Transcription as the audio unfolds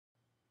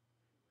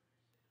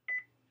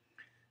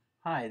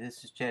Hi,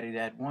 this is Chatty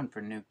Dad 1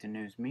 for Nuke the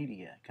News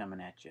Media coming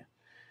at you.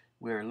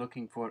 We're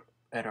looking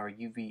at our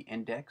UV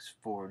index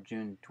for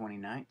June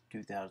 29th,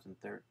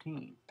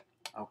 2013.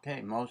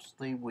 Okay,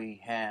 mostly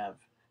we have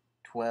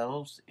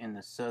 12s in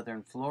the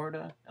southern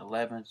Florida,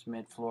 11s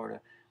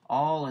mid-Florida,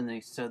 all in the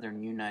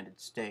southern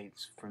United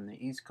States. From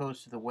the east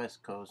coast to the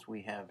west coast,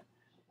 we have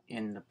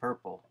in the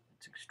purple.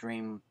 It's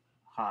extreme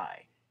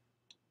high.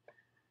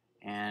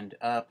 And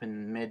up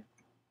in mid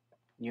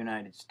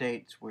United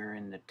States, we're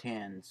in the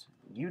 10s.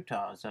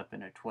 Utah's up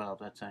in a 12.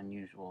 That's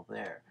unusual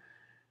there.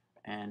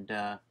 And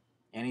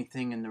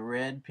anything in the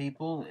red,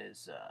 people,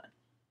 is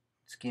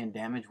skin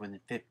damage within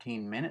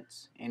 15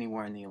 minutes.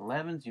 Anywhere in the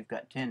 11s, you've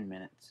got 10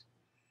 minutes.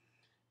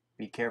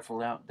 Be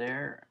careful out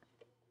there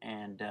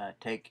and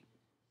take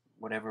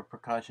whatever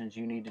precautions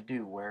you need to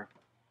do. Wear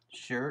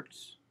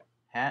shirts,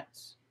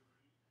 hats.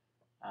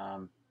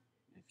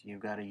 If you've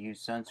got to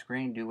use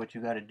sunscreen, do what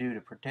you got to do to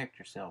protect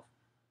yourself.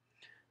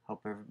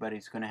 Hope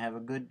everybody's going to have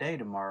a good day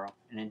tomorrow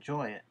and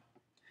enjoy it.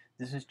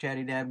 This is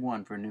Chatty Dad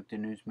 1 for Nuke the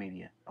News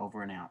Media.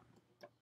 Over and out.